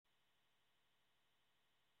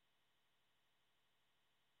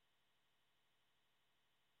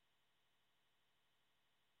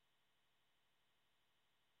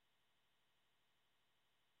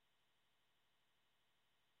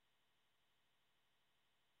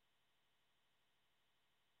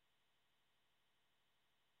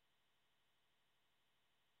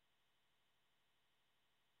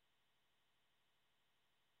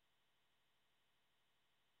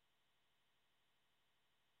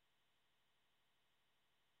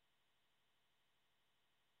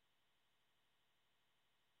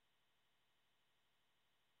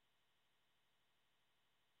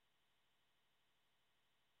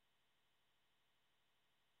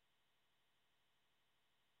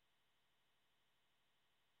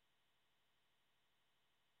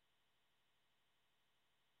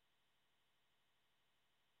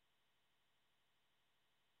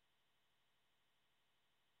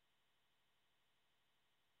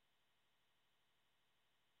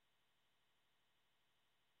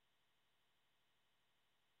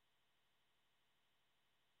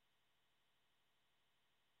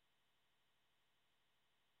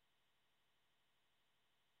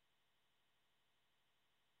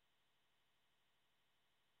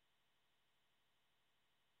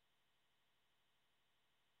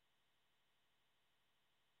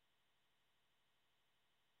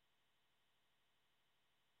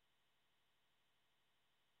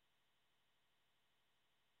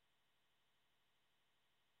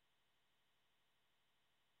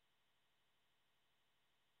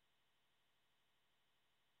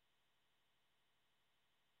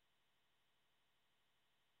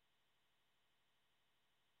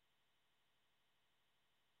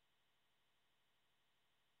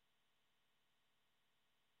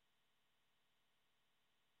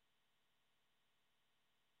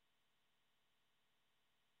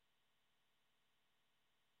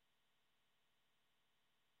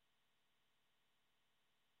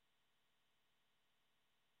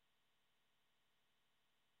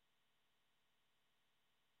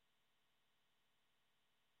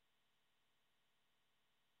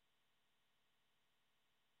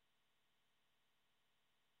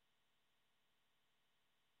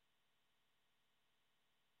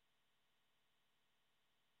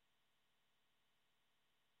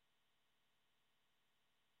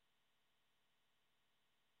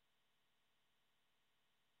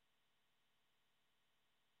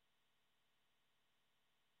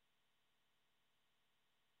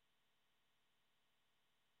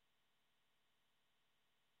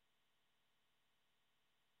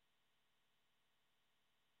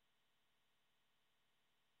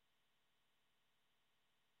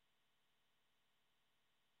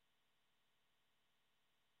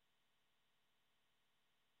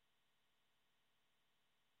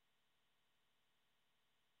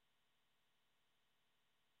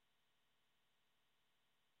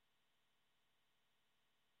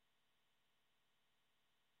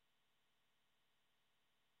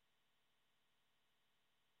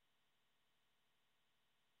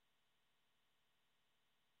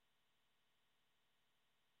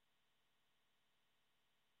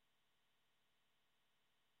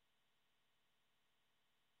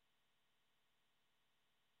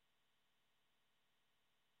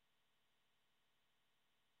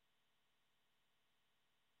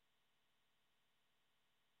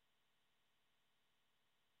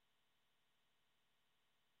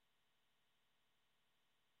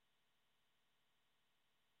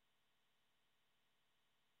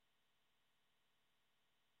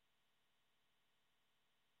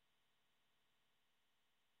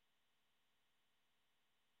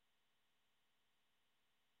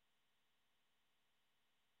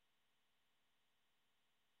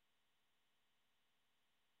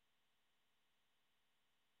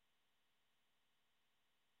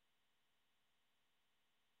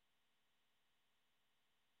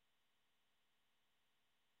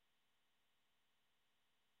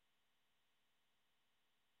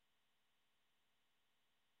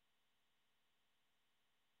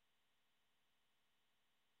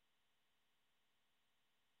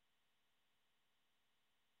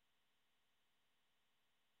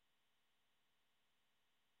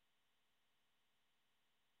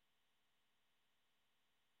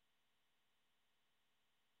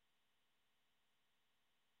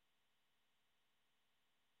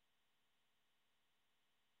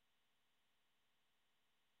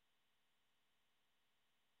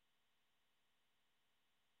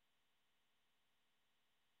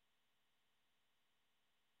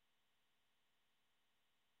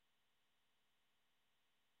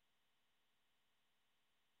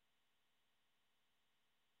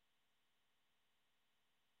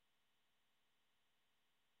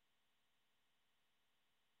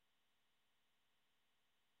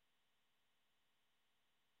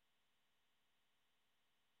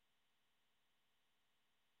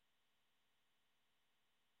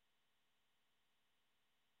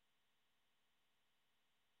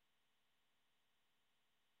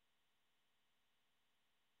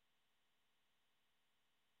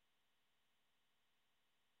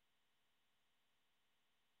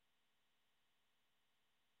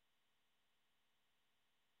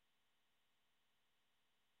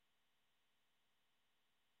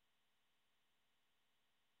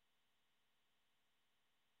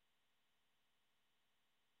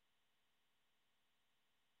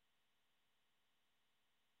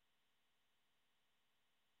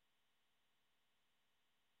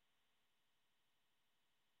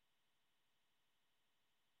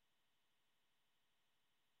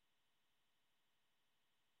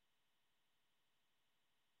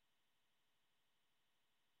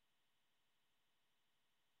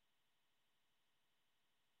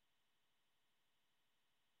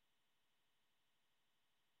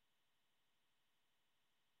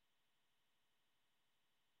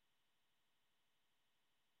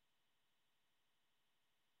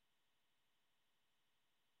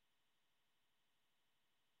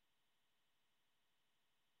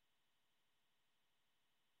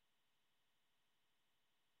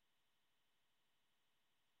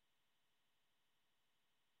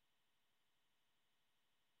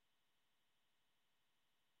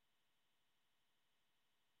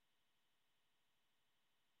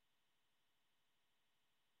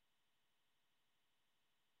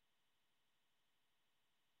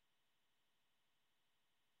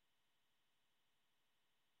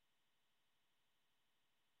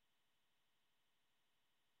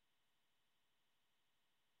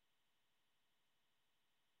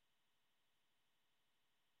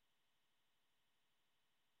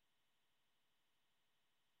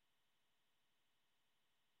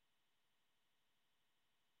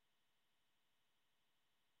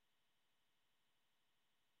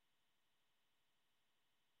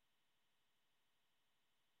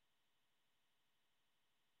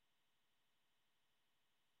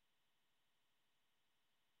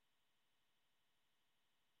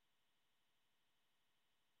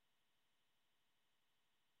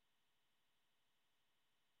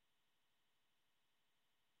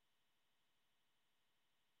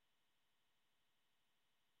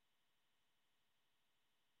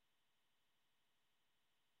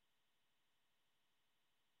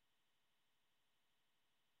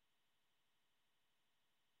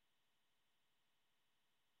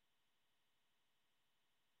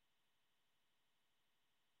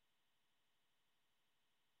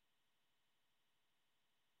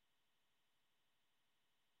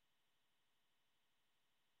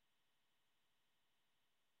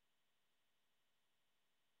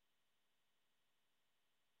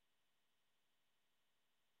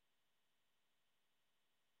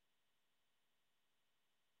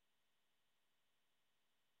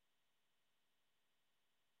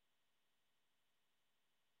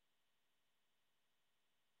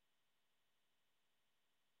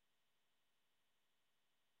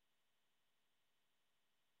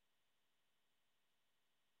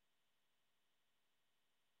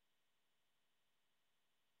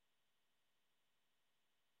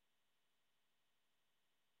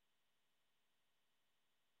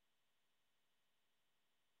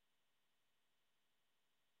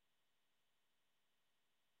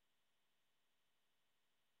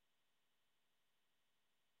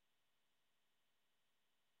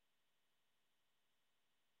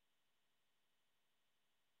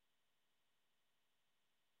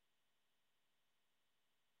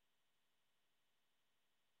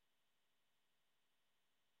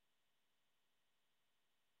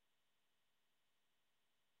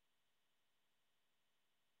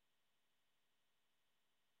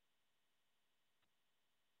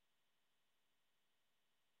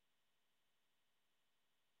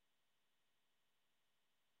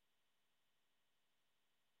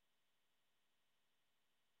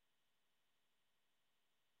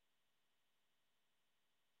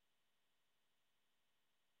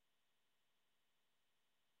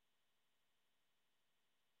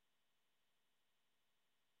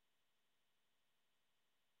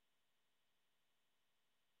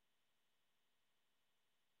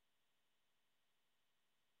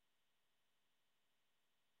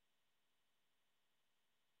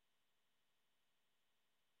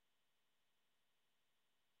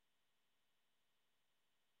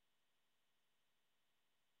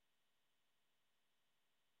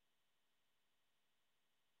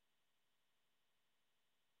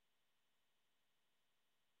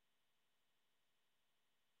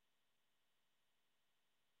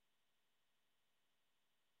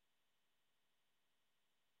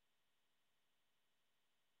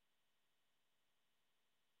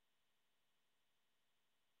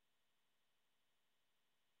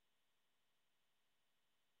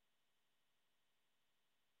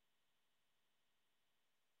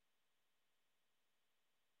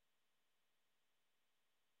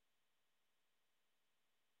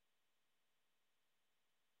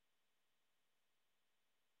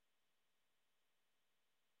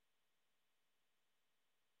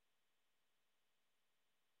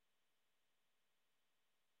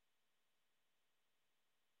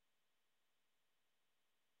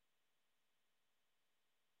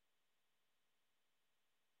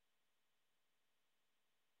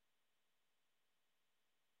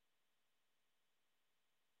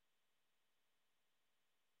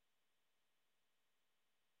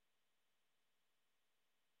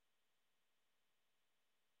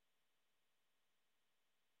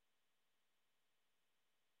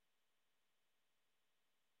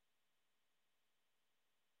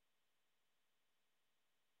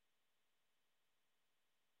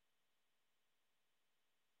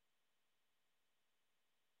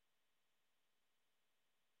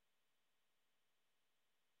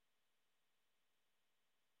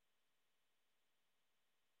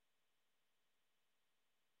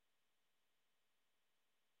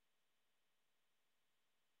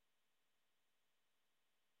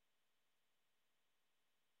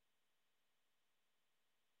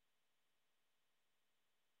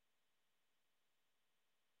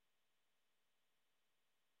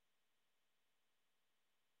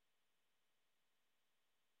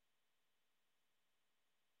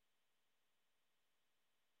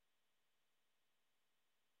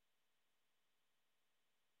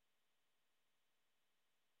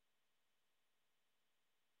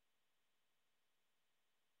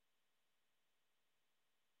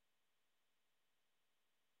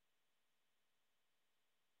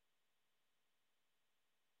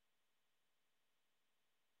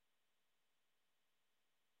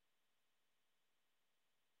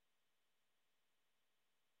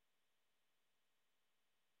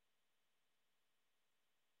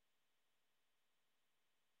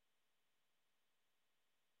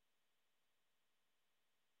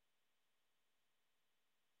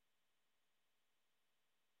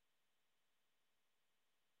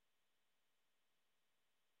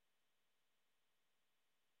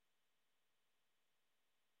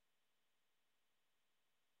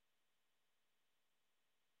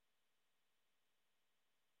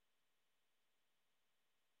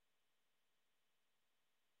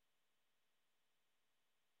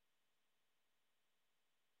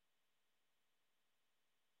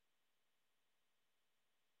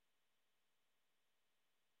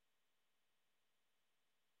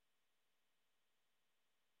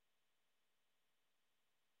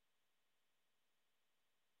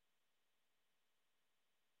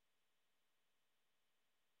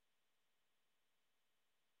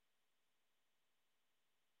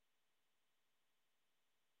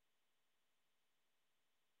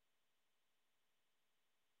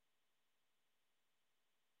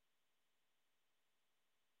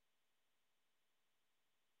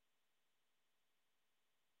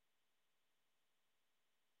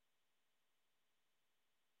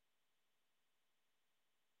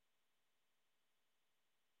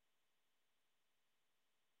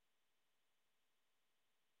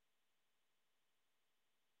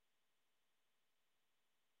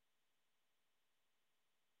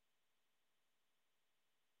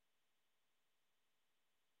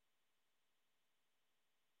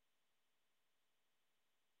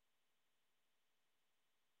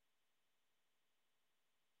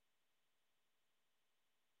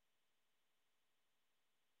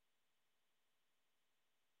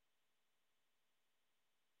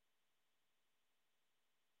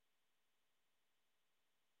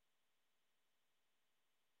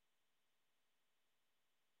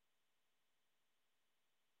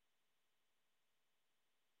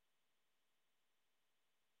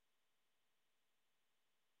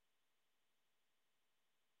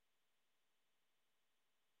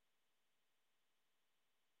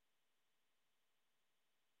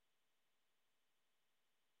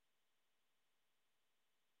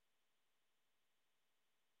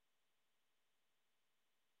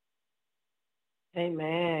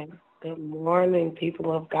Amen. Good morning,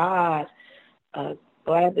 people of God. Uh,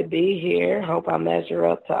 Glad to be here. Hope I measure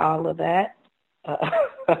up to all of that. Uh,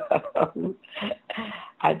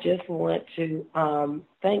 I just want to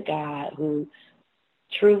thank God, who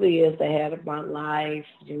truly is the head of my life.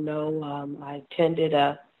 I attended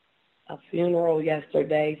a funeral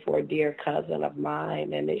yesterday for a dear cousin of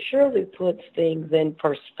mine, and it surely puts things in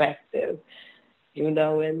perspective.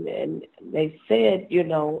 And they said,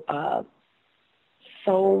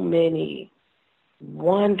 so many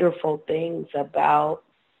wonderful things about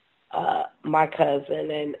my cousin,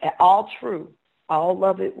 and all true. All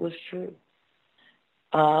of it was true.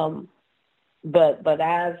 Um, but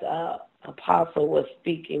as Apostle was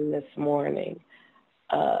speaking this morning,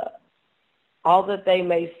 uh, all that they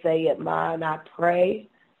may say at mine, I pray,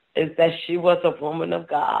 is that she was a woman of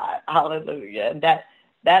God. Hallelujah. And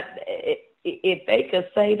if they could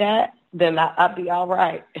say that, then I'd be all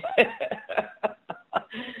right.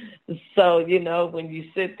 So, when you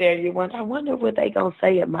sit there, you wonder, I wonder what they going to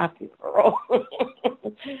say at my funeral.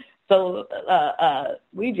 So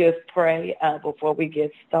we just pray before we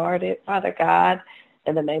get started. Father God,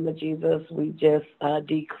 in the name of Jesus, we just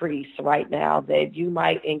decrease right now that you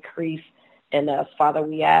might increase in us. Father,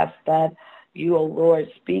 we ask that you, O Lord,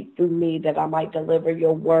 speak through me, that I might deliver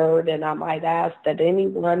your word, and I might ask that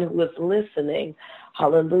anyone who is listening,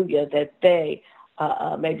 hallelujah, that they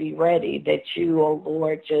may be ready, that you, O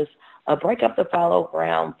Lord, just break up the fallow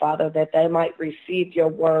ground, Father, that they might receive your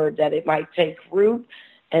word, that it might take root,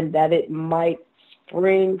 and that it might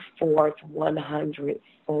spring forth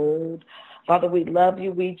 100-fold. Father, we love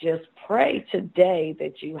you. We just pray today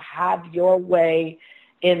that you have your way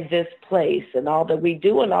in this place, and all that we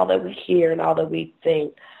do and all that we hear and all that we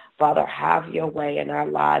think. Father, have your way in our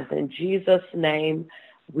lives. In Jesus' name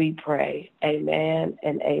we pray. Amen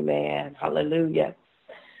and amen. Hallelujah.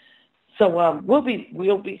 So we'll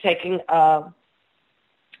be taking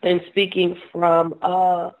and speaking from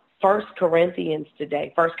 1 Corinthians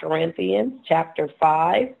today. 1 Corinthians chapter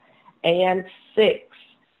 5 and 6.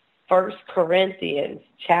 1 Corinthians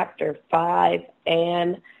chapter 5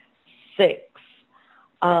 and 6.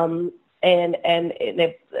 And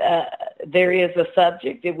if there is a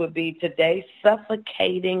subject, it would be today,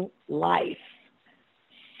 suffocating life.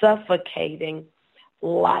 Suffocating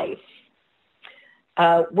life.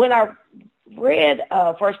 When I read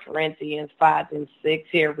 1 Corinthians 5 and 6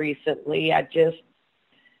 here recently,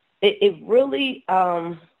 it really,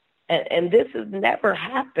 and this has never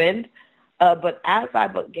happened, but as I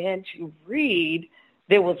began to read,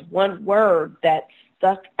 there was one word that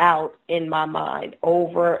stuck out in my mind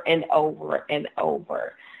over and over and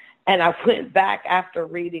over. And I went back after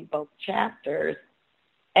reading both chapters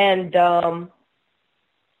and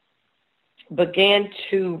began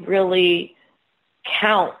to really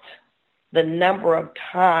count the number of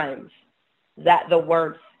times that the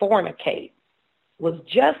word fornicate was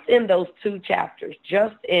just in those two chapters,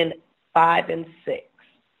 just in 5 and 6.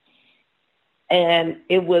 And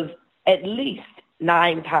it was at least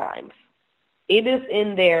 9 times. It is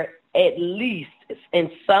in there at least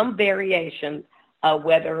in some variation,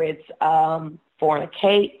 whether it's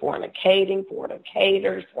fornicating,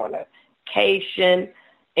 fornicators, fornication.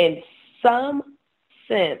 In some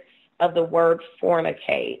sense of the word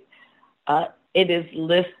fornicate, it is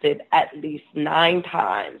listed at least 9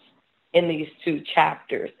 times in these two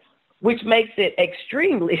chapters, which makes it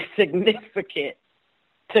extremely significant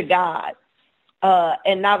to God.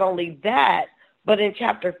 And not only that, but in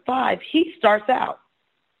chapter 5, he starts out.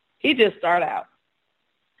 He just starts out.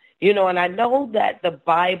 And I know that the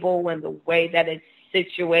Bible and the way that it's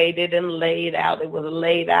situated and laid out, it was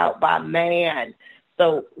laid out by man.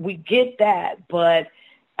 So we get that. But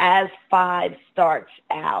as 5 starts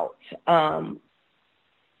out,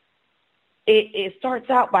 it starts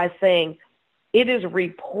out by saying, it is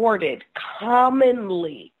reported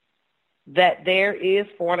commonly that there is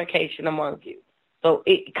fornication among you. So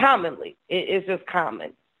it's just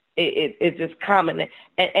common. It's just common.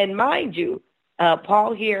 And mind you,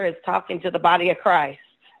 Paul here is talking to the body of Christ.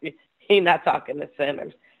 He's not talking to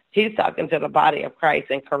sinners. He's talking to the body of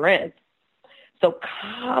Christ in Corinth. So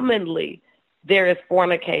commonly there is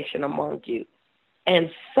fornication among you,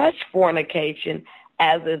 and such fornication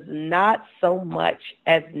as is not so much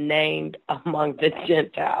as named among the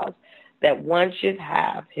Gentiles, that one should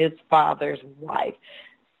have his father's wife.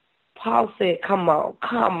 Paul said, come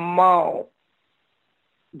on.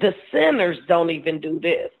 The sinners don't even do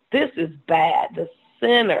this. This is bad. The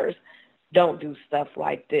sinners don't do stuff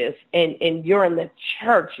like this. And you're in the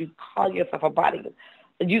church. You call yourself a body.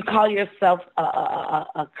 You call yourself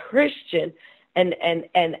a Christian. And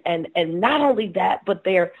not only that, but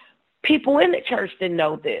they're People in the church didn't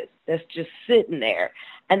know this. That's just sitting there,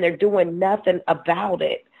 and they're doing nothing about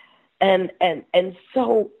it. And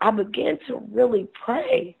so I began to really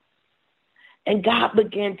pray, and God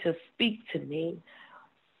began to speak to me,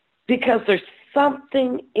 because there's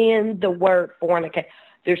something in the word fornicate.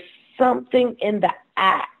 There's something in the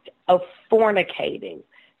act of fornicating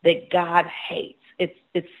that God hates.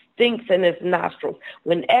 It stinks in his nostrils.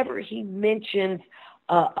 Whenever he mentions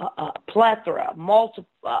plethora,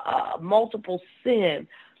 multiple sin,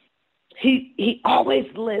 he always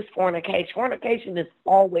lists fornication. Fornication is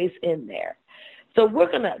always in there. So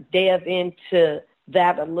we're going to delve into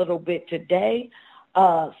that a little bit today.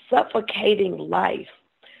 Suffocating life.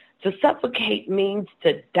 To suffocate means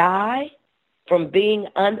to die from being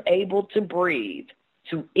unable to breathe,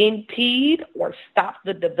 to impede or stop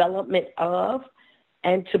the development of,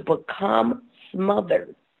 and to become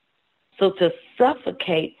smothered. So to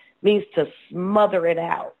suffocate means to smother it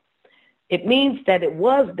out. It means that it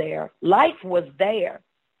was there. Life was there,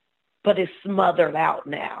 but it's smothered out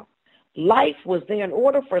now. Life was there. In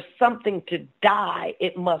order for something to die,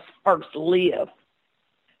 it must first live.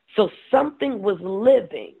 So something was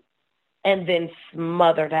living and then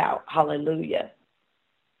smothered out. Hallelujah.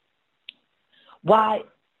 Why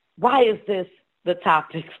is this the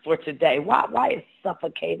topic for today? Why is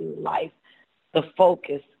suffocating life the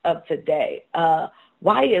focus of today?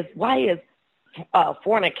 Why is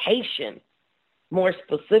fornication more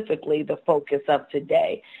specifically the focus of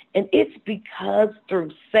today? And it's because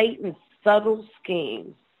through Satan's subtle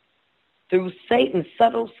schemes,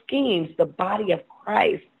 the body of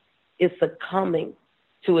Christ is succumbing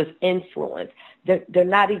to his influence. They're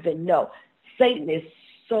not even know. Satan is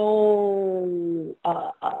so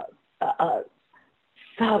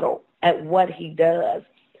subtle at what he does.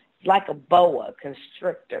 It's like a boa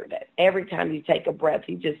constrictor that every time you take a breath,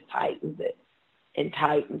 he just tightens it and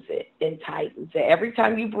tightens it and tightens it. Every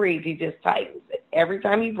time you breathe, he just tightens it. Every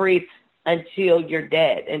time you breathe until you're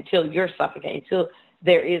dead, until you're suffocating, until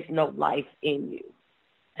there is no life in you.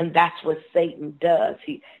 And that's what Satan does.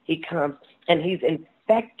 He comes and he's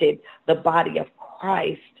infected the body of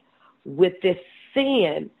Christ with this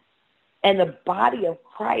sin, and the body of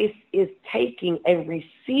Christ is taking and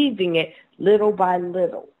receiving it little by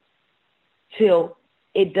little till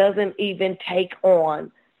it doesn't even take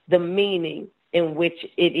on the meaning in which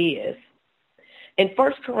it is. In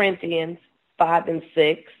 1 Corinthians 5 and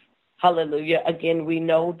 6, hallelujah, again, we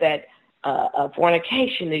know that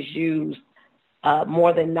fornication is used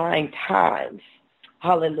more than 9 times.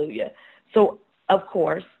 Hallelujah. So, of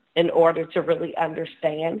course, in order to really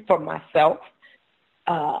understand for myself,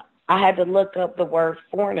 I had to look up the word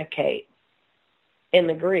fornicate in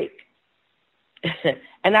the Greek.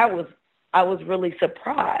 And I was really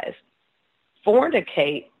surprised.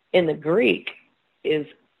 Fornicate in the Greek is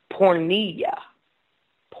porneia.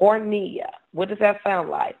 Porneia. What does that sound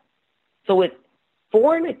like? So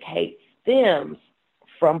fornicate stems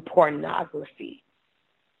from pornography,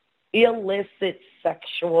 illicit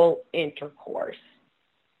sexual intercourse.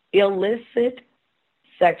 Illicit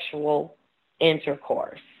sexual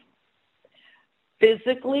intercourse.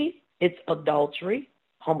 Physically, it's adultery,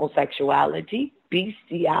 homosexuality,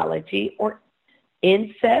 bestiality, or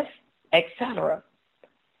incest, etc.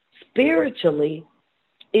 Spiritually,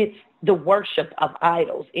 it's the worship of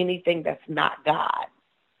idols. Anything that's not God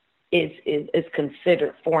is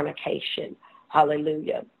considered fornication.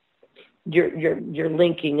 Hallelujah. You're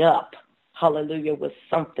linking up, hallelujah, with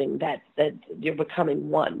something that you're becoming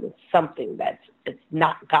one with something that's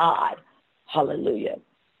not God. Hallelujah.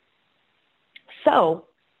 So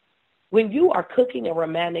when you are cooking a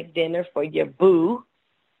romantic dinner for your boo,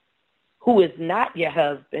 who is not your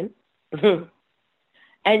husband,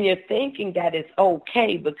 and you're thinking that it's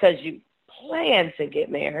okay because you plan to get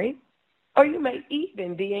married, or you may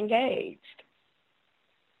even be engaged,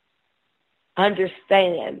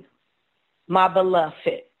 understand, my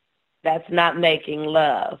beloved, that's not making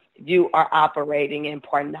love. You are operating in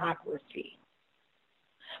pornography.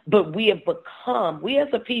 But we have become, we as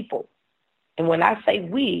a people, and when I say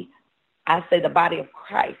we, I say the body of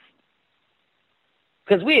Christ,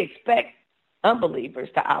 because we expect unbelievers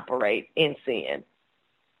to operate in sin.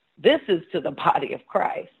 This is to the body of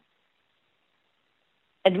Christ.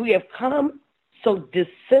 And we have come so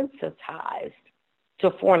desensitized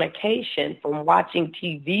to fornication from watching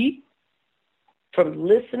TV, from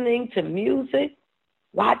listening to music,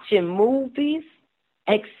 watching movies,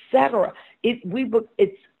 etc.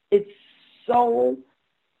 It's so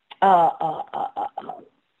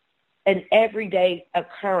an everyday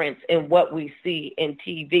occurrence in what we see in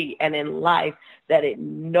TV and in life that it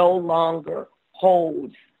no longer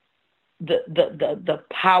holds the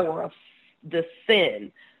power of the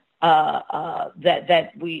sin that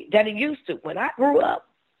it used to. When I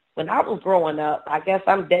was growing up, I guess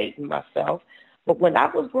I'm dating myself, but when I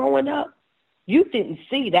was growing up, you didn't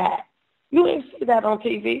see that. You didn't see that on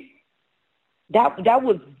TV. That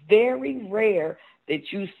was very rare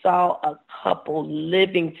that you saw a couple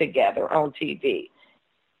living together on TV.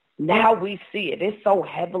 Now we see it. It's so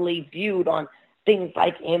heavily viewed on things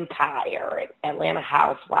like Empire and Atlanta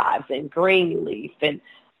Housewives and Greenleaf and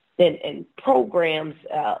programs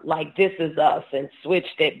like This Is Us and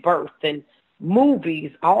Switched at Birth and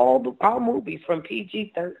movies, all movies from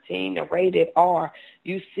PG-13 to rated R.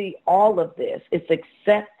 You see all of this. It's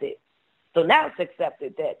accepted. So now it's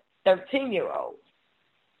accepted that 13-year-olds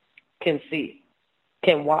can see,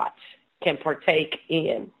 can watch, can partake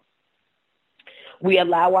in. We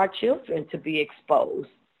allow our children to be exposed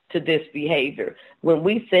to this behavior. When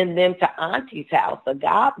we send them to auntie's house, a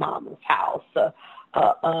godmama's house,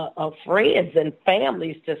 friends and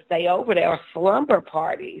families to stay over there, or slumber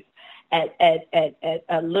parties at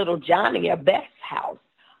little Johnny or Beth's house,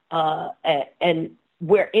 and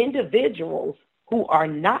where individuals who are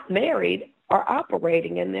not married are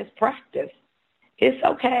operating in this practice. It's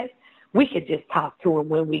okay. We could just talk to them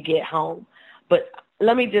when we get home. But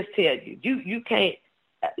let me just tell you, you can't,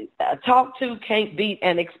 talk to can't beat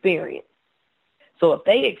an experience. So if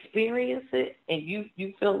they experience it and you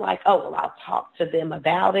feel like, oh, well, I'll talk to them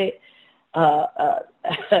about it,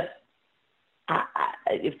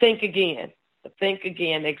 think again.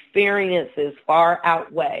 Experiences far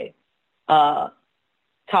outweigh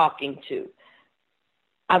talking to.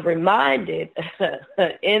 I'm reminded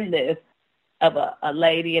in this of a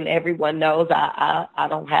lady, and everyone knows I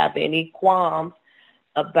don't have any qualms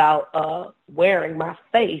about wearing my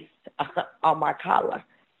face on my collar.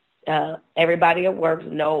 Everybody at work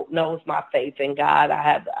knows my faith in God. I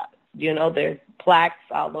have, there's plaques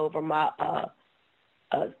all over my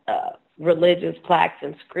religious plaques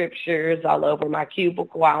and scriptures all over my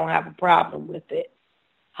cubicle. I don't have a problem with it.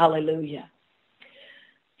 Hallelujah.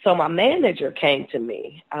 So my manager came to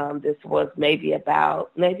me. This was maybe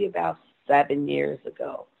about 7 years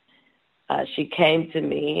ago. She came to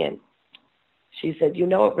me and she said,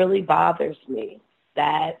 it really bothers me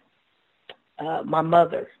that my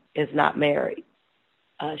mother is not married.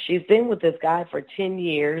 She's been with this guy for 10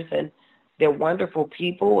 years, and they're wonderful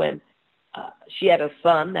people, and she had a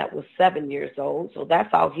son that was 7 years old, so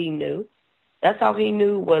that's all he knew. That's all he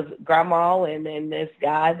knew was Grandma and this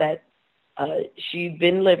guy that she'd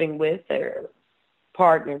been living with or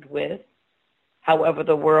partnered with, however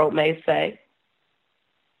the world may say.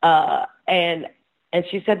 And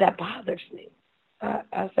she said, that bothers me.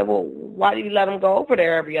 I said, well, why do you let him go over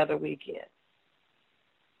there every other weekend?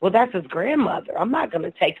 Well, that's his grandmother. I'm not going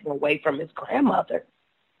to take him away from his grandmother.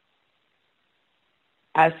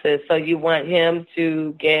 I said, so you want him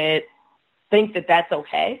to think that that's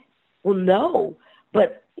okay? Well, no,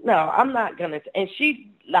 but no, I'm not going to. And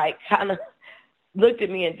she kind of looked at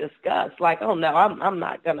me in disgust, like, oh no, I'm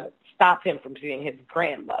not going to stop him from seeing his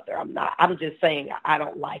grandmother. I'm just saying I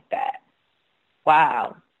don't like that.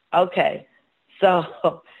 Wow. Okay.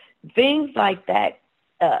 So things like that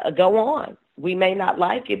go on. We may not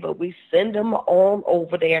like it, but we send them on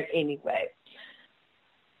over there anyway.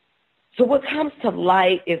 So what comes to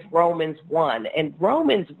light is Romans 1. And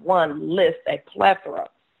Romans 1 lists a plethora,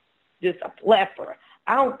 just a plethora.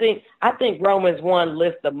 I think Romans 1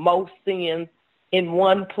 lists the most sins in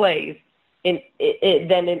one place than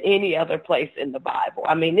in any other place in the Bible.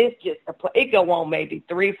 I mean, it's just it go on maybe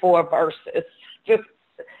 3-4 verses. Just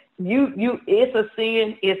it's a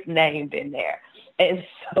sin. It's named in there, and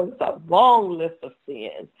so it's a long list of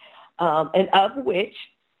sins, and of which,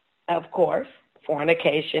 of course,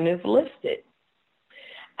 fornication is listed.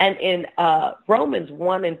 And in Romans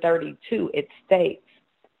 1:32, it states,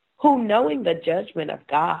 "Who knowing the judgment of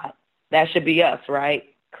God," that should be us,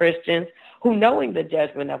 right, Christians? "Who knowing the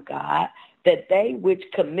judgment of God, that they which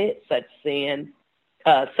commit such sin,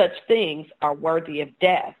 such things are worthy of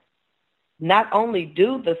death, not only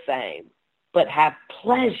do the same, but have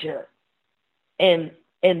pleasure in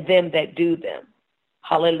them that do them."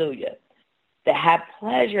 Hallelujah. That have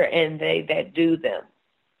pleasure in they that do them.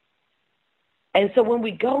 And so when we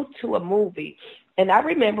go to a movie, and I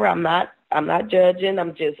remember I'm not judging,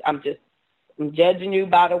 I'm judging you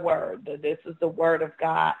by the word. This is the word of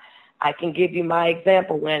God. I can give you my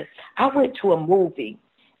example. When I went to a movie,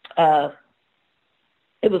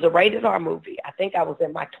 it was a rated R movie. I think I was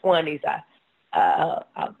in my 20s.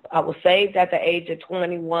 I was saved at the age of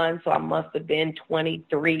 21, so I must have been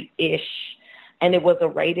 23-ish. And it was a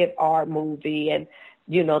rated R movie. And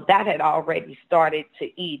that had already started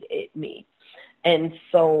to eat at me. And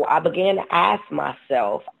so I began to ask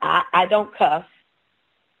myself, I don't cuss.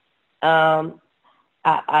 I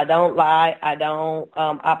don't lie. I don't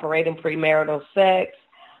operate in premarital sex.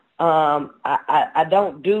 I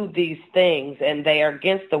don't do these things, and they are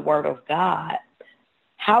against the word of God.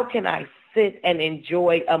 How can I sit and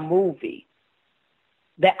enjoy a movie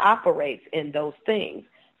that operates in those things?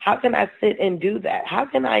 How can I sit and do that? How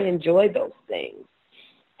can I enjoy those things?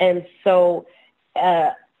 And so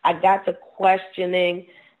I got to questioning,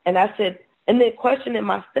 and I said, and then questioning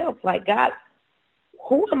myself, like, God,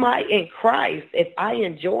 who am I in Christ if I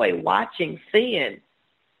enjoy watching sin?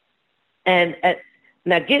 And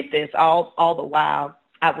now get this, all the while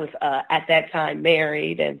I was at that time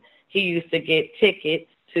married, and he used to get tickets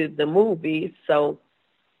to the movies. So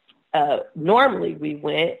normally we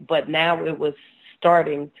went, but now it was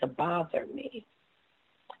starting to bother me.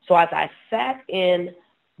 So as I sat in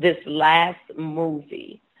this last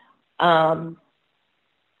movie, the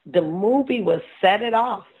movie was Set It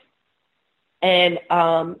Off. And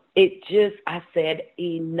I said,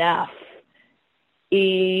 enough.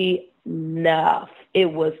 It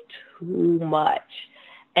was too much.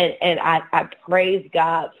 And I praise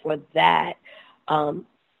God for that.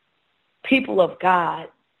 People of God,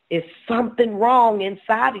 is something wrong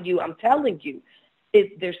inside of you. I'm telling you,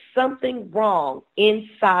 there's something wrong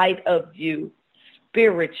inside of you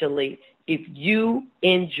spiritually if you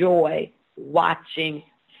enjoy watching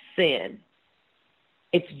sin.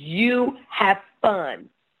 If you have fun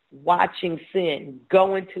watching sin,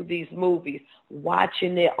 going to these movies,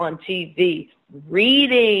 watching it on TV,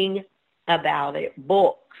 reading about it,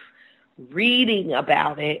 books, reading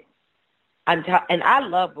about it, and I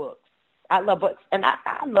love books. I love books, and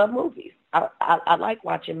I love movies. I like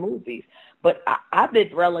watching movies, but I've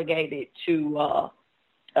been relegated to all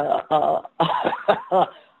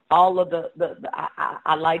of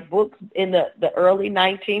I like books in the early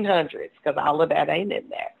 1900s because all of that ain't in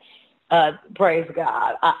there. Praise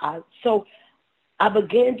God. So I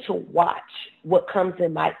began to watch what comes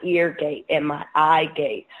in my ear gate and my eye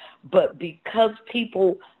gate, but because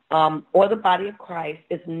people or the body of Christ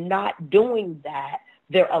is not doing that,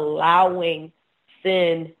 they're allowing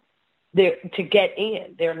sin to get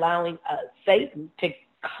in. They're allowing Satan to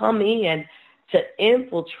come in to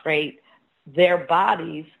infiltrate their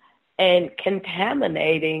bodies and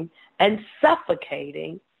contaminating and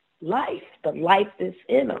suffocating life, the life that's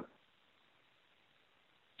in them.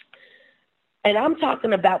 And I'm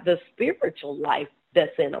talking about the spiritual life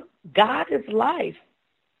that's in them. God is life.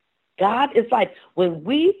 God is life. When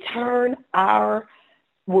we turn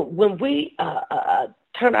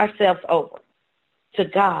turn ourselves over to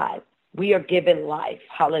God, we are given life.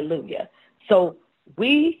 Hallelujah. So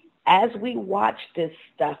as we watch this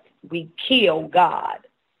stuff, we kill God.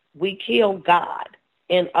 We kill God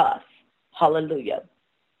in us. Hallelujah.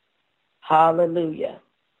 Hallelujah.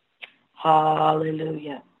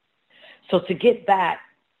 Hallelujah. So to get back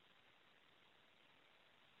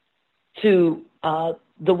to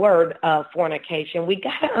the word fornication, we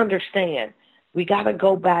got to understand. We got to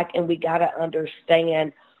go back and we got to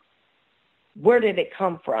understand, where did it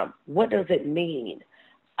come from? What does it mean?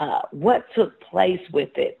 What took place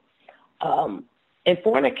with it? And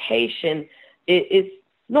fornication is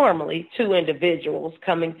normally two individuals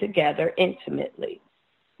coming together intimately.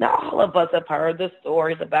 Now, all of us have heard the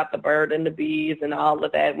stories about the bird and the bees and all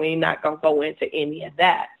of that. We're not going to go into any of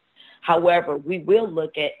that. However, we will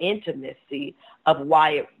look at intimacy of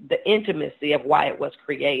why it was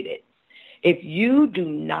created. If you do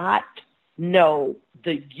not know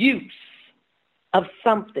the use of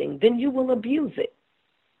something, then you will abuse it.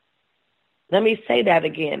 Let me say that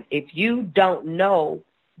again. If you don't know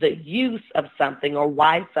the use of something or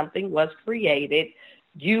why something was created,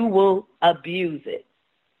 you will abuse it,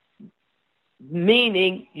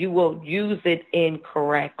 meaning you will use it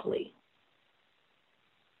incorrectly.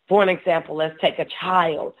 For an example, let's take a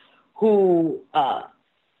child who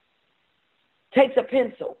takes a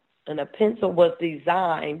pencil, and a pencil was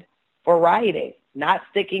designed for writing, not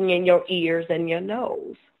sticking in your ears and your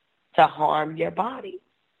nose to harm your body.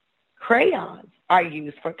 Crayons are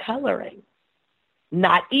used for coloring,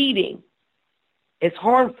 not eating. It's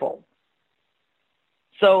harmful.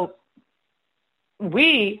 So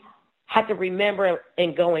we have to remember,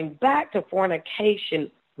 in going back to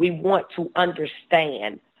fornication, we want to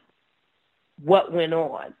understand what went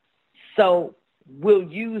on. So we'll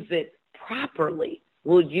use it properly.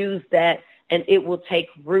 We'll use that, and it will take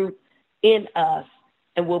root in us,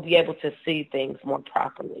 and we'll be able to see things more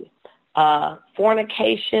properly.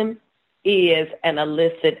 Fornication is an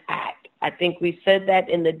illicit act. I think we said that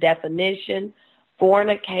in the definition.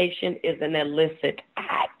 Fornication is an illicit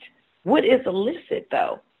act. What is illicit,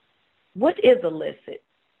 though? What is illicit?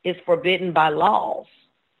 It's forbidden by laws,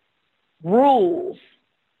 rules,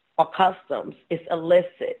 or customs. It's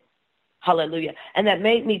illicit. Hallelujah. And that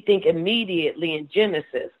made me think immediately in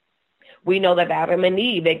Genesis. We know that Adam and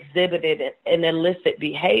Eve exhibited an illicit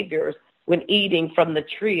behaviors when eating from the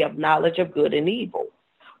tree of knowledge of good and evil.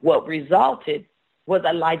 What resulted was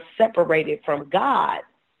a life separated from God.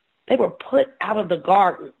 They were put out of the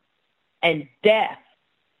garden, and death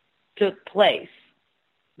took place.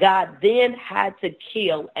 God then had to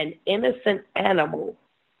kill an innocent animal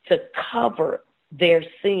to cover their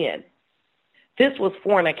sin. This was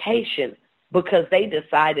fornication because they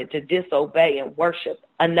decided to disobey and worship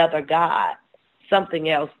another God, something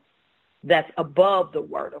else that's above the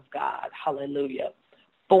word of God. Hallelujah.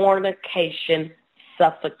 Fornication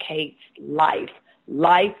suffocates life.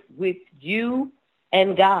 Life with you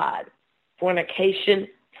and God. Fornication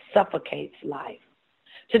suffocates life.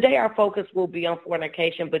 Today our focus will be on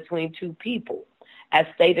fornication between two people, as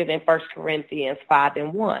stated in 1 Corinthians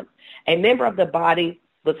 5:1. A member of the body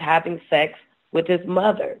was having sex with his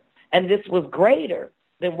mother, and this was greater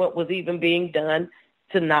than what was even being done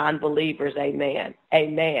to non-believers. Amen.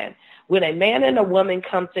 Amen. When a man and a woman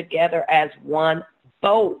come together as one,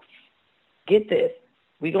 both, get this,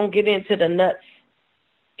 we're going to get into the nuts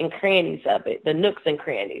and crannies of it, the nooks and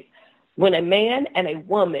crannies. When a man and a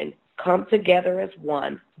woman come together as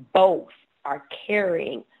one, both are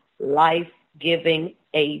carrying life-giving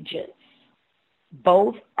agents.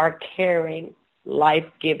 Both are carrying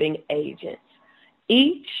life-giving agents,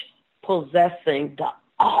 each possessing the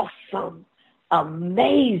awesome,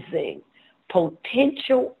 amazing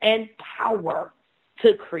potential and power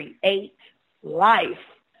to create life.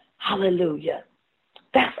 Hallelujah.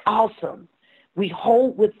 That's awesome. We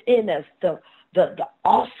hold within us the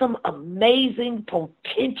awesome, amazing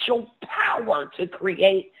potential power to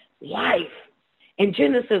create life. In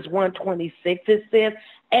Genesis 1:26, it says,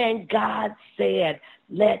 and God said,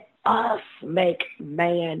 let us make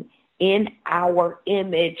man in our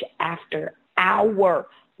image after our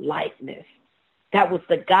likeness. That was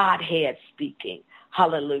the Godhead speaking.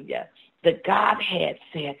 Hallelujah. The Godhead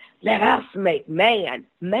said, let us make man,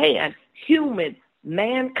 human,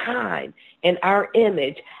 mankind in our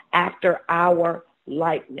image after our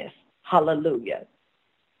likeness. Hallelujah.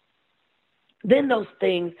 Then those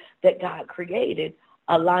things that God created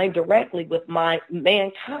align directly with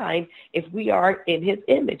mankind if we are in his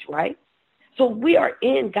image, right? So we are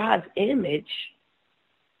in God's image.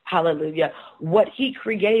 Hallelujah. What he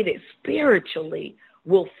created spiritually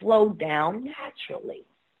will flow down naturally.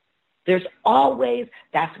 There's always,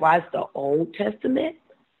 that's why it's the Old Testament,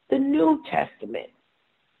 the New Testament.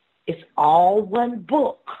 It's all one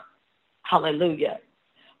book. Hallelujah.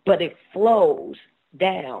 But it flows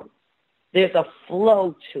down. There's a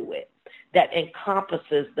flow to it that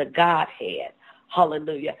encompasses the Godhead.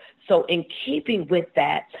 Hallelujah. So in keeping with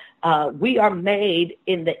that, we are made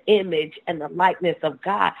in the image and the likeness of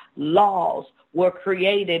God. Laws were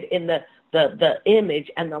created in the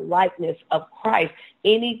image and the likeness of Christ.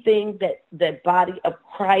 Anything that the body of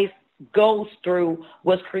Christ goes through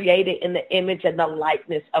was created in the image and the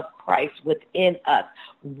likeness of Christ within us.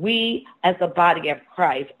 We, as the body of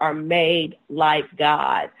Christ, are made like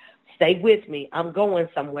God. Stay with me. I'm going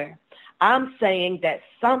somewhere. I'm saying that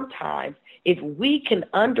sometimes if we can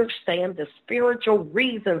understand the spiritual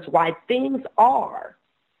reasons why things are,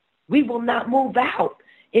 we will not move out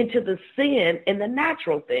into the sin and the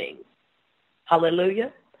natural things.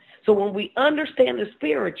 Hallelujah. So when we understand the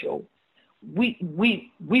spiritual, we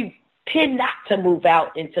tend not to move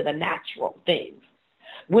out into the natural things.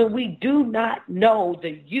 When we do not know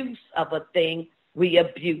the use of a thing, we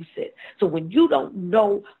abuse it. So when you don't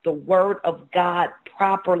know the word of God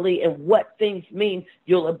properly and what things mean,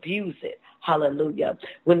 you'll abuse it. Hallelujah.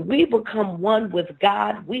 When we become one with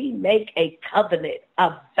God, we make a covenant,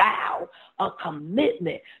 a vow, a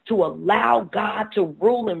commitment to allow God to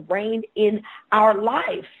rule and reign in our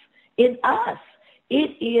life, in us.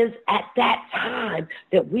 It is at that time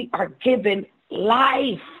that we are given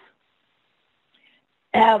life,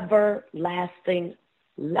 everlasting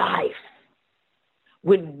life.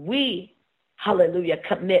 When we, hallelujah,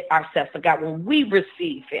 commit ourselves to God, when we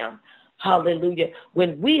receive him, hallelujah,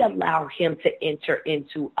 when we allow him to enter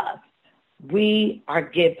into us, we are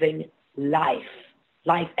giving life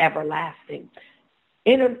everlasting.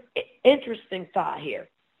 Interesting thought here.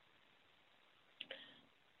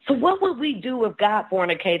 So what would we do if God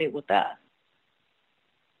fornicated with us?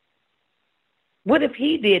 What if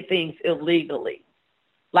he did things illegally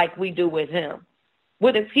like we do with him?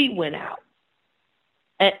 What if he went out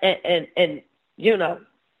and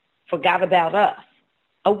forgot about us?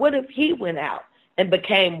 Or what if he went out and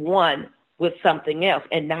became one with something else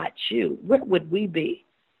and not you? Where would we be?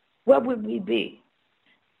 Where would we be?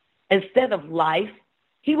 Instead of life,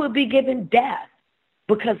 he would be given death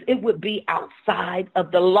because it would be outside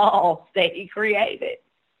of the laws that he created.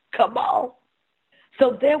 Come on.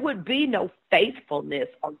 So there would be no faithfulness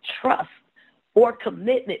or trust or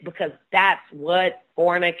commitment because that's what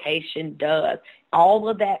fornication does. All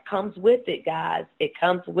of that comes with it, guys. It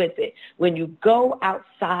comes with it. When you go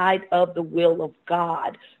outside of the will of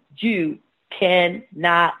God, you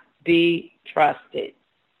cannot be trusted.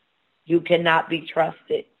 You cannot be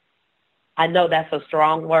trusted. I know that's a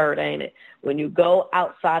strong word, ain't it? When you go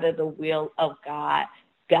outside of the will of God,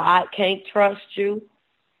 God can't trust you.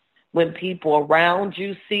 When people around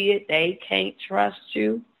you see it, they can't trust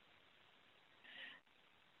you.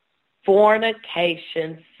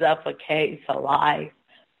 Fornication suffocates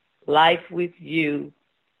life with you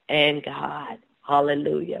and God.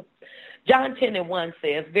 Hallelujah. John 10:1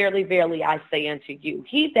 says, Verily, verily, I say unto you,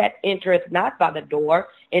 he that entereth not by the door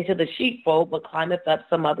into the sheepfold, but climbeth up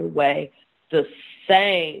some other way, the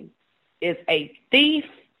same is a thief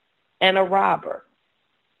and a robber.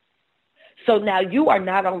 So now you are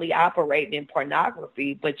not only operating in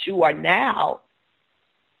pornography, but you are now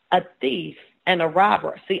a thief and a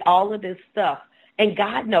robber. See, all of this stuff, and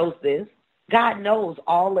God knows this. God knows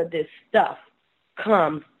all of this stuff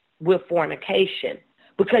comes with fornication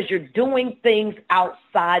because you're doing things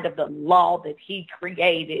outside of the law that he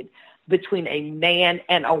created between a man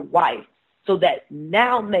and a wife. So that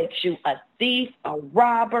now makes you a thief, a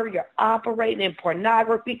robber. You're operating in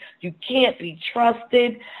pornography. You can't be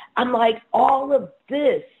trusted. I'm like, all of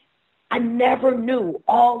this, I never knew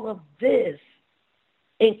all of this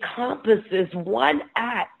encompasses one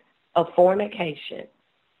act of fornication.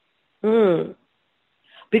 Because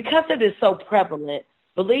it is so prevalent,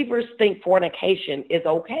 believers think fornication is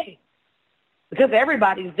okay. Because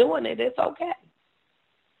everybody's doing it, it's okay.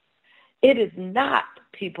 It is not,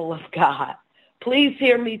 people of God. Please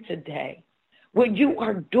hear me today. What you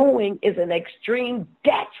are doing is an extreme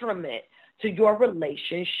detriment to your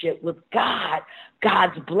relationship with God,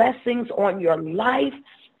 God's blessings on your life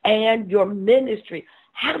and your ministry.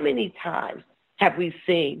 How many times have we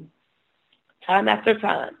seen, time after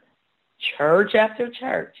time, church after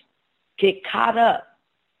church, get caught up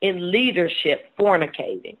in leadership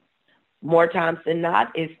fornicating? More times than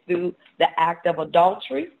not, it's through the act of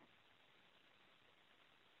adultery,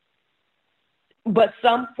 but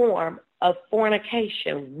some form of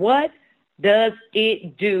fornication. What does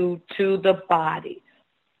it do to the body?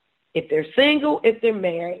 If they're single, if they're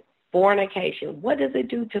married, fornication, what does it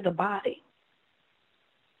do to the body?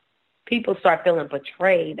 People start feeling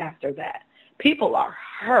betrayed after that. People are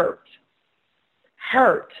hurt.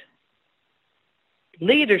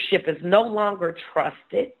 Leadership is no longer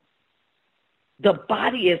trusted. The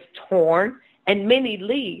body is torn. And many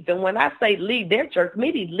leave. And when I say leave their church,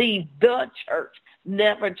 many leave the church,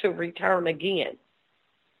 never to return again.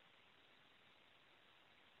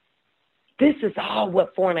 This is all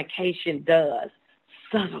what fornication does,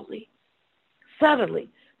 subtly,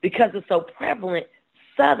 because it's so prevalent,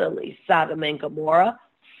 subtly, Sodom and Gomorrah,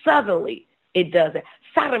 subtly it does it.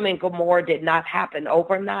 Sodom and Gomorrah did not happen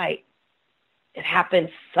overnight. It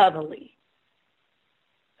happened subtly.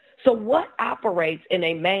 So what operates in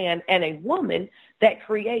a man and a woman that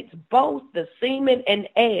creates both the semen and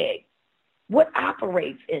egg? What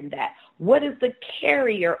operates in that? What is the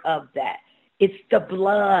carrier of that? It's the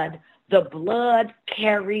blood. The blood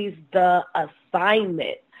carries the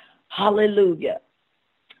assignment. Hallelujah.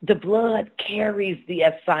 The blood carries the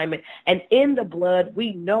assignment. And in the blood,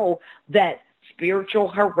 we know that spiritual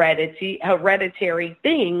hereditary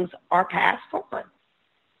things are passed on.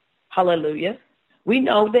 Hallelujah. We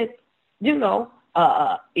know that,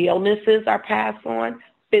 illnesses are passed on,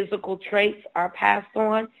 physical traits are passed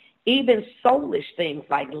on, even soulish things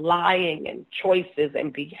like lying and choices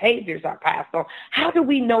and behaviors are passed on. How do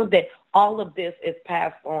we know that all of this is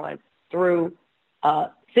passed on through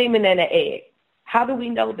semen and an egg? How do we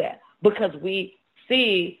know that? Because we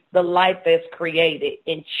see the life that's created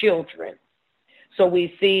in children. So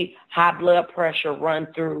we see high blood pressure run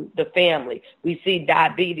through the family. We see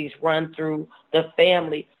diabetes run through the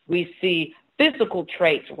family. We see physical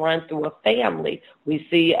traits run through a family. We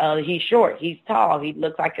see he's short, he's tall, he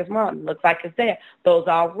looks like his mom, he looks like his dad. Those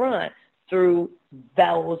all run through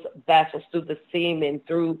those vessels, through the semen,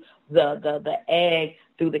 through the egg,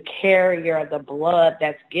 through the carrier of the blood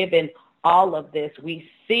that's given all of this.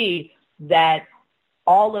 We see that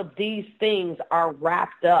all of these things are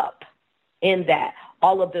wrapped up in that.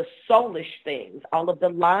 all of the soulish things, all of the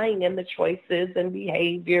lying and the choices and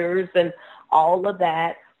behaviors and all of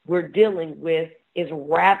that we're dealing with is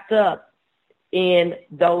wrapped up in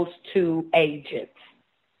those two agents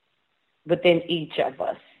within each of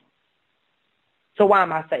us. So why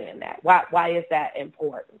am I saying that? Why is that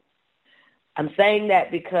important? I'm saying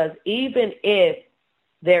that because even if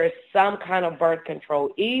there is some kind of birth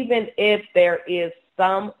control, even if there is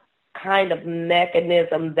some kind of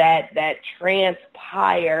mechanism that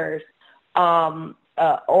transpires or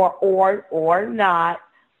not,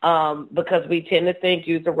 because we tend to think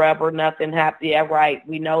use a rubber, nothing happens. Yeah, right.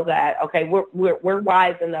 We know that. Okay, we're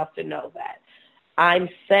wise enough to know that. I'm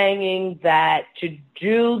saying that to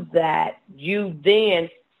do that, you then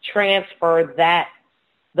transfer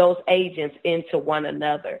those agents into one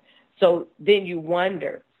another. So then you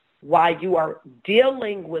wonder why you are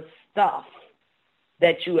dealing with stuff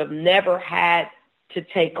that you have never had to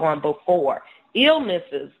take on before.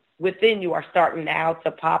 Illnesses within you are starting now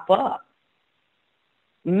to pop up.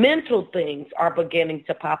 Mental things are beginning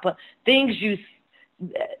to pop up.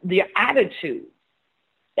 The attitude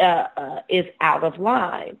is out of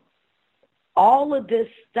line. All of this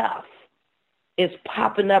stuff is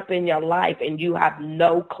popping up in your life and you have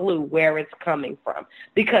no clue where it's coming from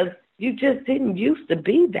because you just didn't used to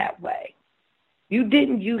be that way. You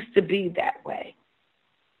didn't used to be that way.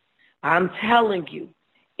 I'm telling you,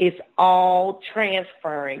 it's all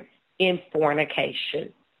transferring in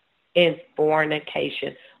fornication. In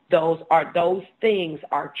fornication. Those things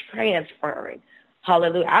are transferring.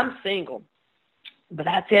 Hallelujah. I'm single. But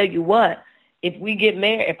I tell you what, if we get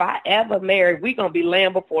married, if I ever marry, we're going to be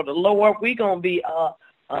laying before the Lord. We're going to be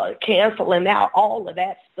canceling out all of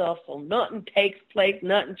that stuff so nothing takes place,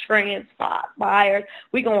 nothing transpires.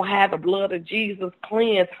 We're going to have the blood of Jesus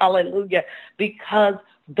cleansed, hallelujah, because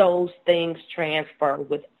those things transfer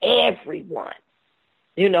with everyone.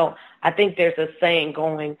 You know, I think there's a saying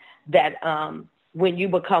going that when you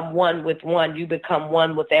become one with one, you become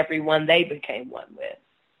one with everyone they became one with.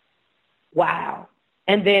 Wow.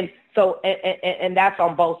 And then, so, and that's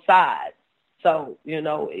on both sides. So, you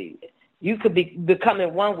know, you could be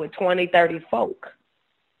becoming one with 20, 30 folk,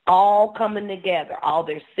 all coming together, all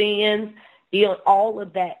their sins, all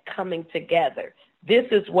of that coming together. This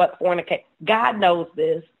is what fornication, God knows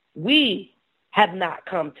this. We have not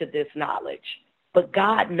come to this knowledge, but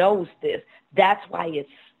God knows this. That's why it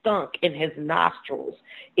stunk in his nostrils.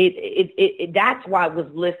 That's why it was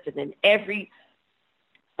listed in every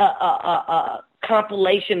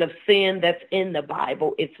compilation of sin that's in the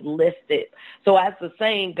Bible. It's listed. So as the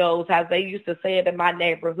saying goes, as they used to say it in my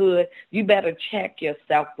neighborhood, you better check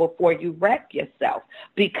yourself before you wreck yourself,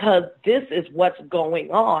 because this is what's going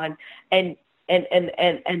on, and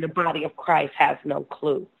the body of Christ has no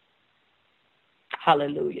clue.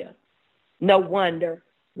 Hallelujah. No wonder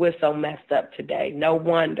we're so messed up today. No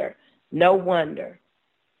wonder. No wonder.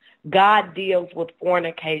 God deals with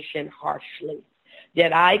fornication harshly.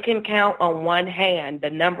 Yet I can count on one hand the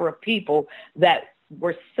number of people that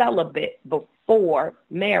were celibate before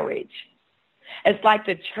marriage. It's like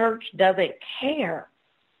the church doesn't care.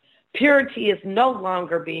 Purity is no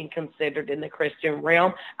longer being considered in the Christian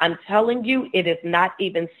realm. I'm telling you, it is not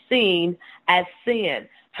even seen as sin.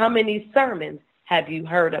 How many sermons have you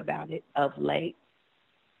heard about it of late?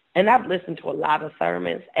 And I've listened to a lot of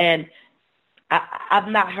sermons, and I've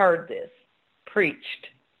not heard this preached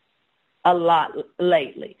a lot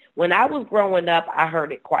lately. When I was growing up, I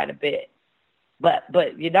heard it quite a bit, but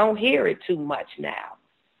you don't hear it too much now.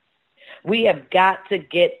 We have got to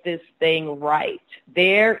get this thing right.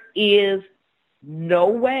 There is no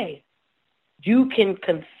way you can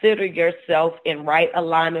consider yourself in right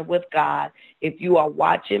alignment with God if you are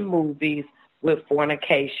watching movies with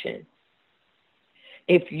fornication.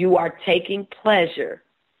 If you are taking pleasure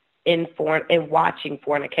in watching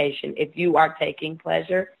fornication, if you are taking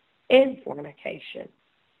pleasure in fornication,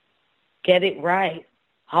 get it right.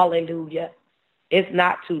 Hallelujah. It's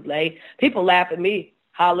not too late. People laugh at me,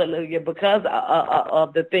 hallelujah, because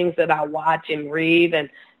of the things that I watch and read. And,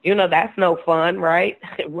 you know, that's no fun, right?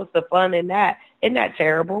 What's the fun in that? Isn't that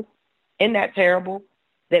terrible? Isn't that terrible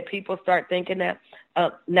that people start thinking that?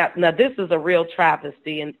 Now, this is a real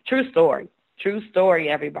travesty and true story. True story,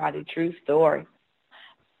 everybody. True story.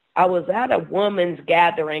 I was at a woman's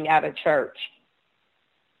gathering at a church,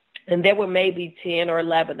 and there were maybe 10 or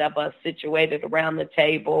 11 of us situated around the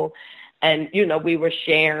table. And, you know, we were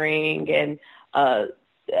sharing and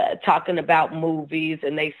talking about movies.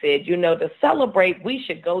 And they said, you know, to celebrate, we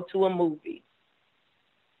should go to a movie.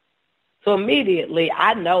 So immediately,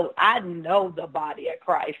 I know the body of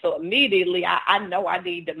Christ. So immediately, I know I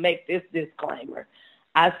need to make this disclaimer.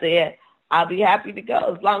 I said, I'll be happy to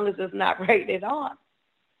go as long as it's not rated R.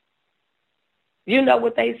 You know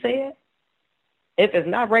what they said? If it's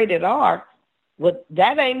not rated R, well,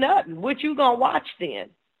 that ain't nothing. What you gonna watch then?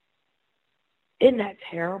 Isn't that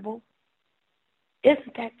terrible?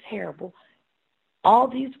 Isn't that terrible? All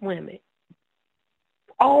these women,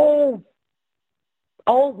 old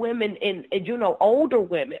women, and older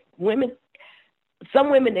women, some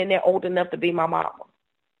women in there old enough to be my mama,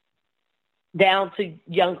 down to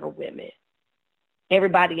younger women,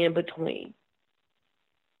 everybody in between.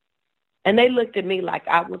 And they looked at me like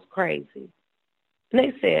I was crazy. And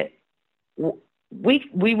they said,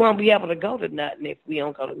 we won't be able to go to nothing if we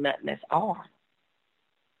don't go to nothing that's R.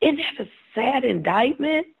 Isn't that a sad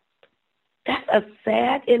indictment? That's a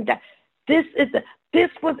sad indictment.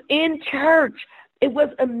 This was in church. It was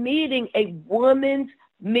a meeting, a woman's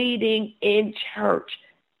meeting in church.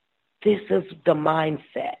 This is the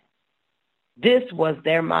mindset. This was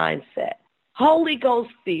their mindset. Holy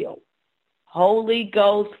Ghost filled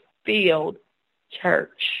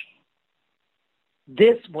church.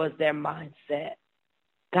 This was their mindset.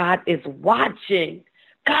 God is watching.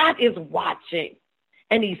 God is watching.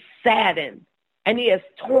 And he's saddened. And he has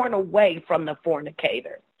torn away from the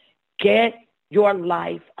fornicator. Get your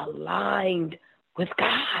life aligned with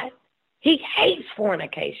God. He hates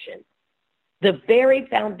fornication. The very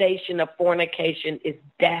foundation of fornication is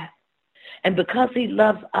death. And because he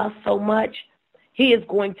loves us so much, he is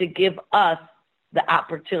going to give us the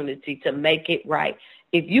opportunity to make it right.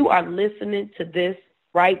 If you are listening to this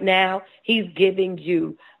right now, he's giving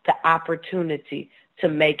you the opportunity to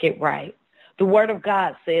make it right. The word of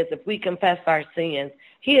God says if we confess our sins,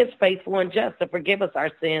 he is faithful and just to forgive us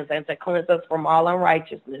our sins and to cleanse us from all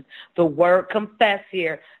unrighteousness. The word confess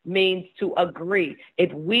here means to agree.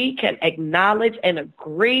 If we can acknowledge and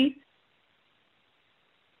agree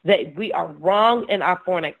that we are wrong in our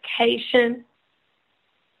fornication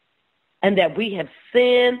and that we have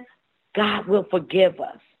sinned, God will forgive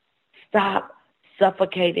us. Stop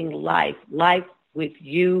suffocating life with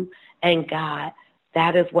you and God.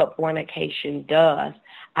 That is what fornication does.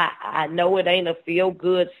 I know it ain't a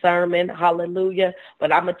feel-good sermon, hallelujah,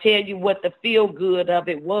 but I'm going to tell you what the feel-good of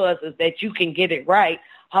it was is that you can get it right,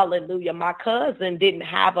 hallelujah. My cousin didn't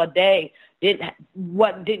have a day,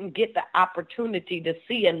 didn't get the opportunity to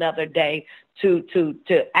see another day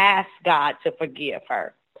to ask God to forgive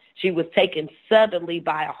her. She was taken suddenly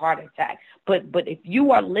by a heart attack. But if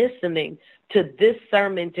you are listening to this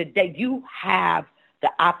sermon today, you have the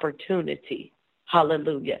opportunity.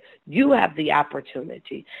 Hallelujah. You have the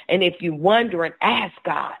opportunity. And if you're wondering, ask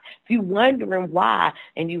God. If you're wondering why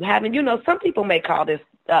and you haven't, some people may call this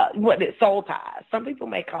soul ties. Some people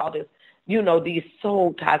may call this, these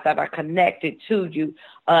soul ties that are connected to you.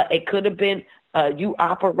 It could have been you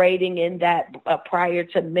operating in that prior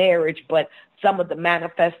to marriage, but some of the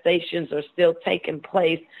manifestations are still taking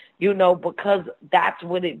place, because that's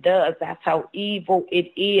what it does. That's how evil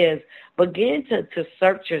it is. Begin to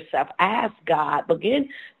search yourself. Ask God. Begin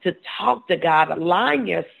to talk to God. Align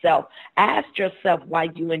yourself. Ask yourself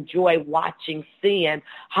why you enjoy watching sin.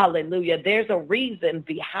 Hallelujah. There's a reason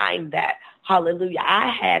behind that. Hallelujah. I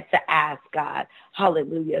had to ask God.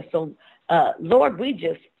 Hallelujah. So, Lord, we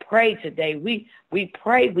just pray today. We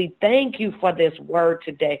pray. We thank you for this word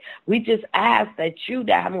today. We just ask that you,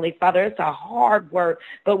 the Heavenly Father, it's a hard word,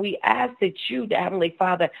 but we ask that you, the Heavenly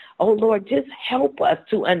Father, oh Lord, just help us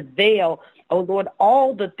to unveil, oh Lord,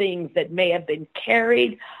 all the things that may have been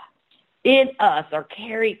carried in us or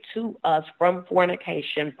carried to us from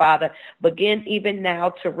fornication, Father. Begin even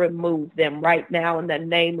now to remove them right now in the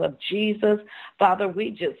name of Jesus. Father,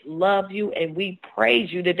 we just love you and we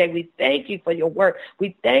praise you today. We thank you for your word.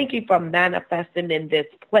 We thank you for manifesting in this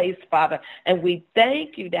place, Father. And we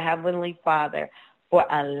thank you, the Heavenly Father, for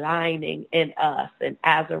aligning in us and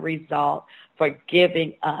as a result for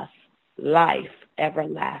giving us life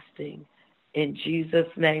everlasting. In Jesus'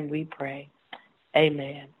 name we pray.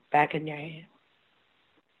 Amen. Back in your hands.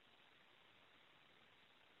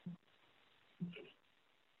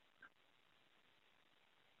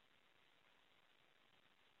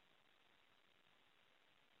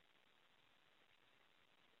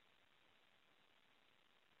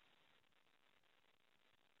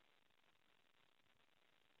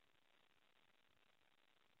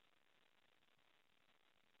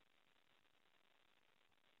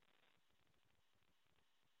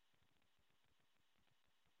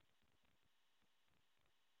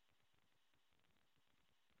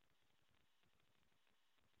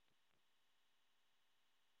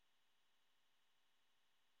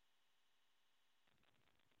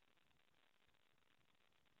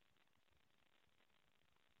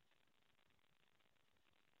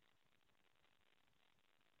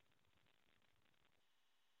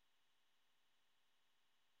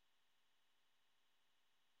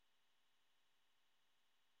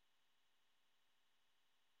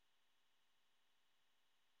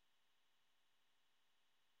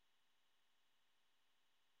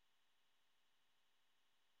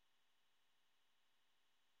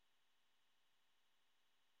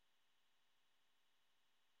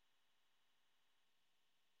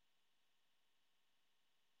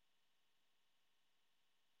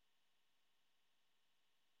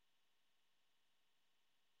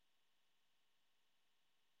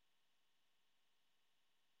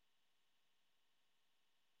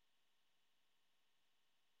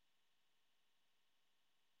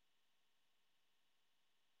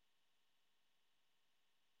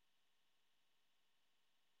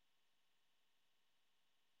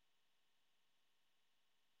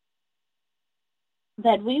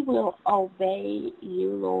 that we will obey you,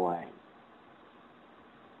 Lord,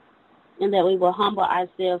 and that we will humble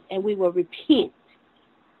ourselves and we will repent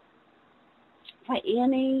for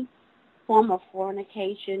any form of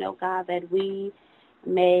fornication, oh God, that we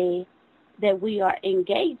are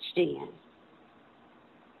engaged in.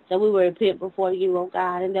 That we will repent before you, oh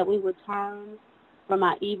God, and that we will turn from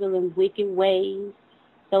our evil and wicked ways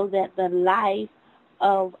so that the life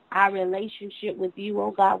of our relationship with you,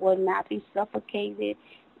 oh God, will not be suffocated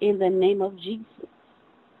in the name of Jesus.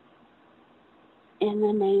 In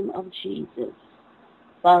the name of Jesus.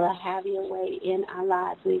 Father, have your way in our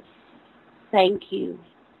lives. We thank you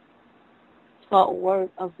for a word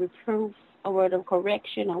of reproof, a word of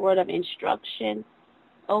correction, a word of instruction.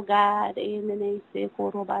 Oh God, in the name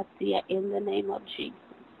of Jesus.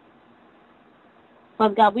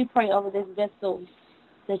 Father God, we pray over this vessel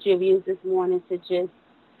that you've used this morning to just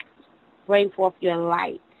bring forth your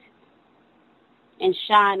light and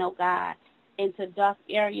shine, oh God, into dark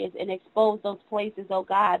areas and expose those places, oh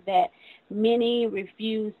God, that many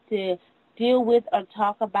refuse to deal with or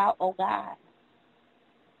talk about, oh God.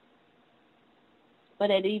 But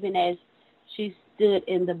that even as she stood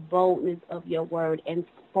in the boldness of your word and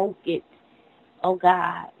spoke it, oh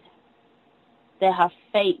God, that her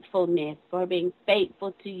faithfulness, for being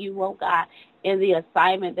faithful to you, oh God, in the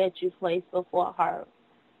assignment that you placed before her.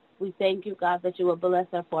 We thank you, God, that you will bless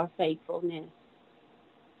her for her faithfulness.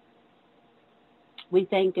 We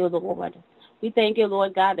thank you, Lord. We thank you,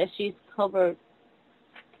 Lord God, that she's covered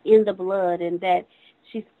in the blood and that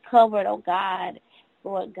she's covered, oh God,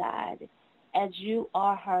 Lord God, as you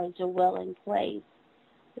are her dwelling place.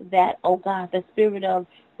 That, oh God, the spirit of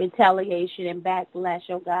retaliation and backlash,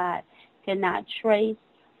 oh God, cannot trace,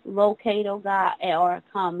 locate, oh God, or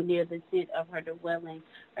come near the tent of her dwelling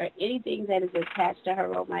or anything that is attached to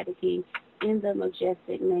her, Almighty King. In the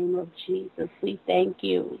majestic name of Jesus, we thank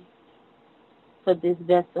you for this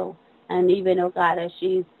vessel. And even, oh God, as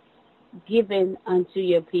she's given unto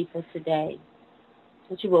your people today,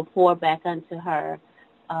 that you will pour back unto her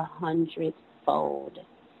 100-fold.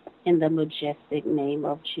 In the majestic name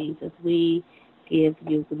of Jesus, we give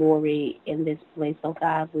you glory in this place, oh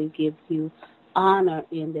God. We give you honor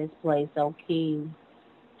in this place, oh King,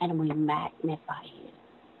 and we magnify you.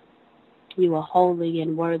 You are holy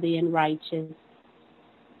and worthy and righteous,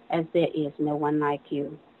 as there is no one like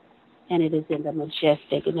you. And it is in the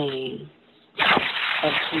majestic name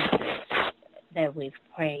of Jesus that we've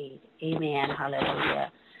prayed. Amen.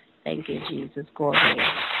 Hallelujah. Thank you, Jesus. Glory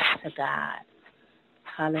to God.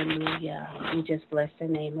 Hallelujah. We just bless the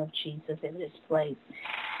name of Jesus in this place.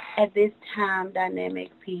 At this time, dynamic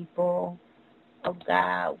people of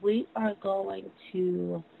God, we are going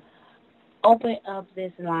to open up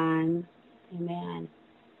this line. Amen.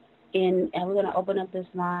 And we're going to open up this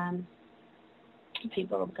line,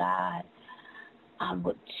 people of God,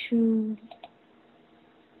 with two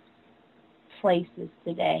places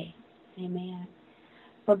today. Amen.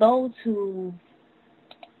 For those who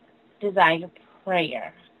desire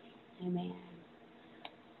prayer. Amen.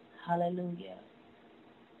 Hallelujah.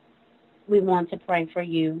 We want to pray for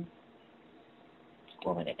you.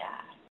 Glory to God.